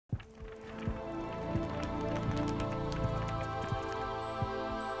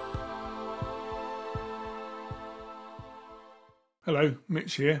Hello,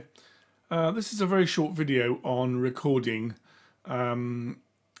 Mitch here. This is a very short video on recording,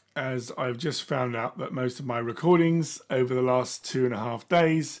 as I've just found out that most of my recordings over the last 2.5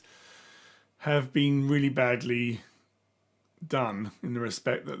 days have been really badly done in the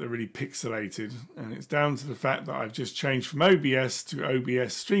respect that they're really pixelated, and it's down to the fact that I've just changed from OBS to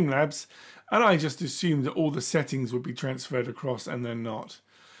OBS Streamlabs, and I just assumed that all the settings would be transferred across and they're not.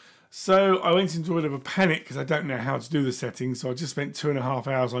 So I went into a bit of a panic because I don't know how to do the settings, so I just spent 2.5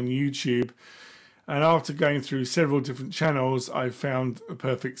 hours on YouTube, and after going through several different channels I found the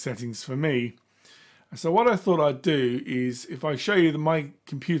perfect settings for me. So what I thought I'd do is, if I show you my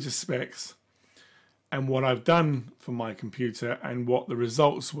computer specs and what I've done for my computer and what the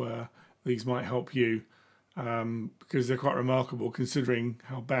results were, these might help you, because they're quite remarkable considering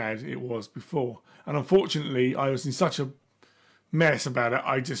how bad it was before. And unfortunately I was in such a mess about it,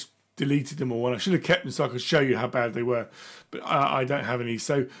 I just deleted them all, and I should have kept them so I could show you how bad they were, but I don't have any.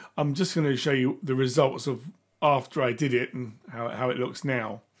 So I'm just going to show you the results of after I did it and how it looks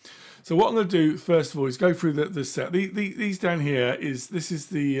now. So what I'm going to do first of all is go through the set. These down here this is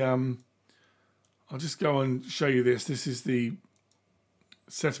the I'll just go and show you this. This is the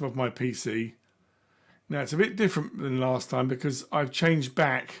setup of my PC. Now it's a bit different than last time because I've changed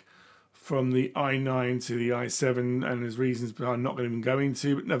back from the i9 to the i7, and there's reasons but I'm not going to even go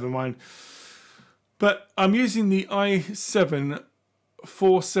into, but never mind. But I'm using the i7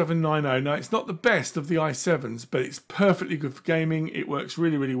 4790. Now it's not the best of the i7s, but it's perfectly good for gaming. It works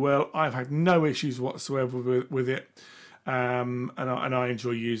really well. I've had no issues whatsoever with it, and I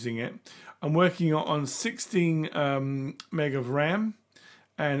enjoy using it. I'm working on 16 meg of RAM,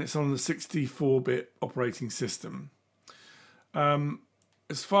 and it's on the 64-bit operating system.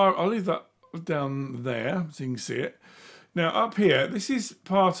 I'll leave that down there so you can see it. Now up here, this is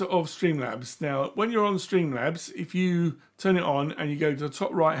part of Streamlabs. Now when you're on Streamlabs, if you turn it on and you go to the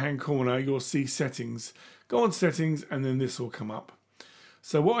top right hand corner, you'll see settings. Go on settings and then this will come up.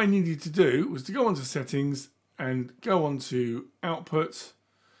 So what I needed to do was to go onto settings and go on to output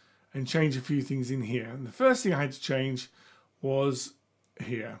and change a few things in here. And the first thing I had to change was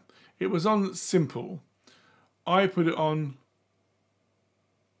here. It was on simple. I put it on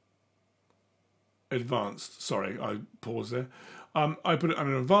advanced. Sorry, I paused there. I put it on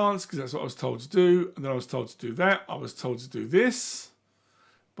an advanced because that's what I was told to do, and then I was told to do that. I was told to do this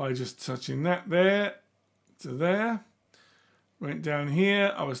by just touching that there to there. Went down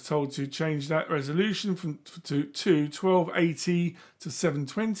here. I was told to change that resolution to 1280 to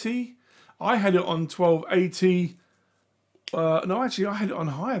 720. I had it on 1280. No, actually, I had it on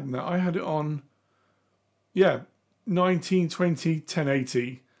higher than that. I had it on 1920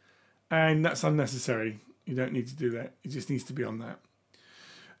 1080. And that's unnecessary. You don't need to do that. It just needs to be on that.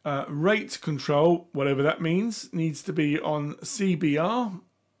 Rate control, whatever that means, needs to be on CBR.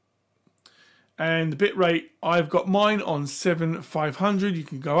 And the bit rate, I've got mine on 7500. You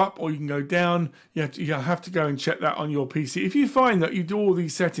can go up or you can go down. You have to go and check that on your PC. If you find that you do all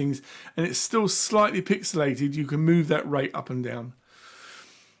these settings and it's still slightly pixelated, you can move that rate up and down.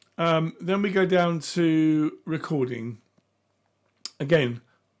 Then we go down to recording. Again,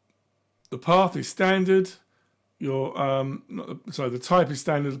 the path is standard. The type is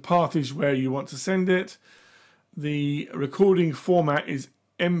standard. The path is where you want to send it. The recording format is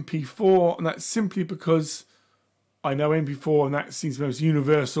MP4, and that's simply because I know MP4 and that seems the most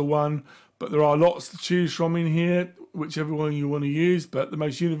universal one, but there are lots to choose from in here, whichever one you want to use, but the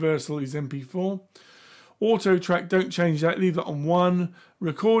most universal is MP4. Auto track, don't change that, leave that on 1.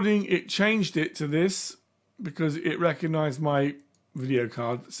 Recording, it changed it to this because it recognized my video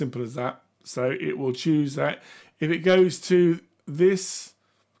card, simple as that. So it will choose that. If it goes to this,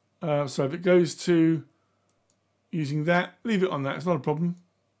 if it goes to using that, leave it on that, it's not a problem.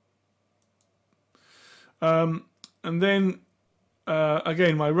 And then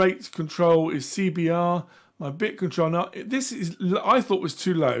again, my rate control is CBR. My bit control, now this is, I thought was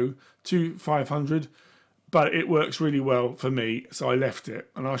too low, to 500, but it works really well for me, so I left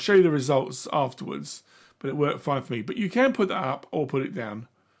it, and I'll show you the results afterwards. But it worked fine for me. But you can put that up or put it down.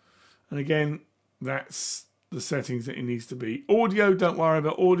 And again, that's the settings that it needs to be. Audio, don't worry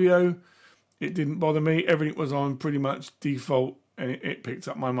about audio. It didn't bother me. Everything was on pretty much default, and it picked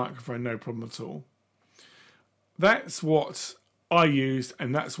up my microphone, no problem at all. That's what I used,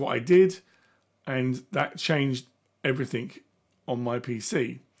 and that's what I did, and that changed everything on my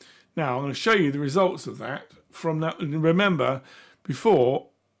PC. Now, I'm going to show you the results of that from that. And remember, before,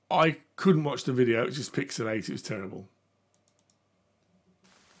 I couldn't watch the video, it was just pixelated, it was terrible.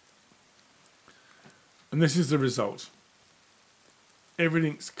 And this is the result.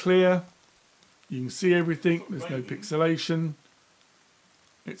 Everything's clear, you can see everything, there's no pixelation,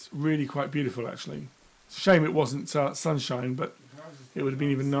 It's really quite beautiful, actually. It's a shame it wasn't sunshine, but it would have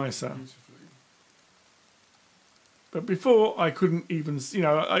been even nicer. But before, I couldn't even, you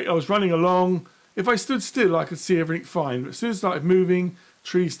know, I was running along. If I stood still, I could see everything fine. But as soon as I started moving,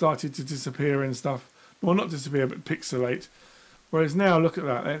 trees started to disappear and stuff. Well, not disappear, but pixelate. Whereas now, look at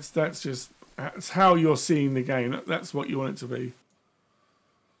that. That's how you're seeing the game. That's what you want it to be.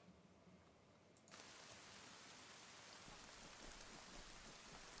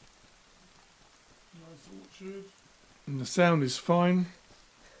 Nice orchard. And the sound is fine.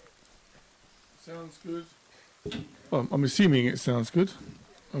 Sounds good. Well, I'm assuming it sounds good.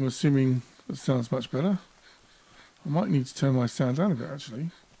 I'm assuming it sounds much better. I might need to turn my sound down a bit, actually.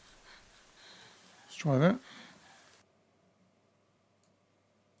 Let's try that.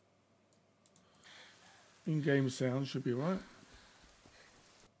 In-game sound should be right.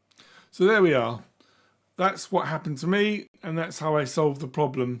 So there we are. That's what happened to me, and that's how I solved the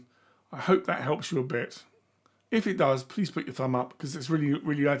problem. I hope that helps you a bit. If it does, please put your thumb up, because it's really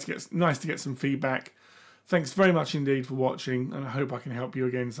nice to get some feedback. Thanks very much indeed for watching, and I hope I can help you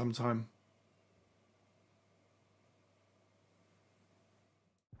again sometime.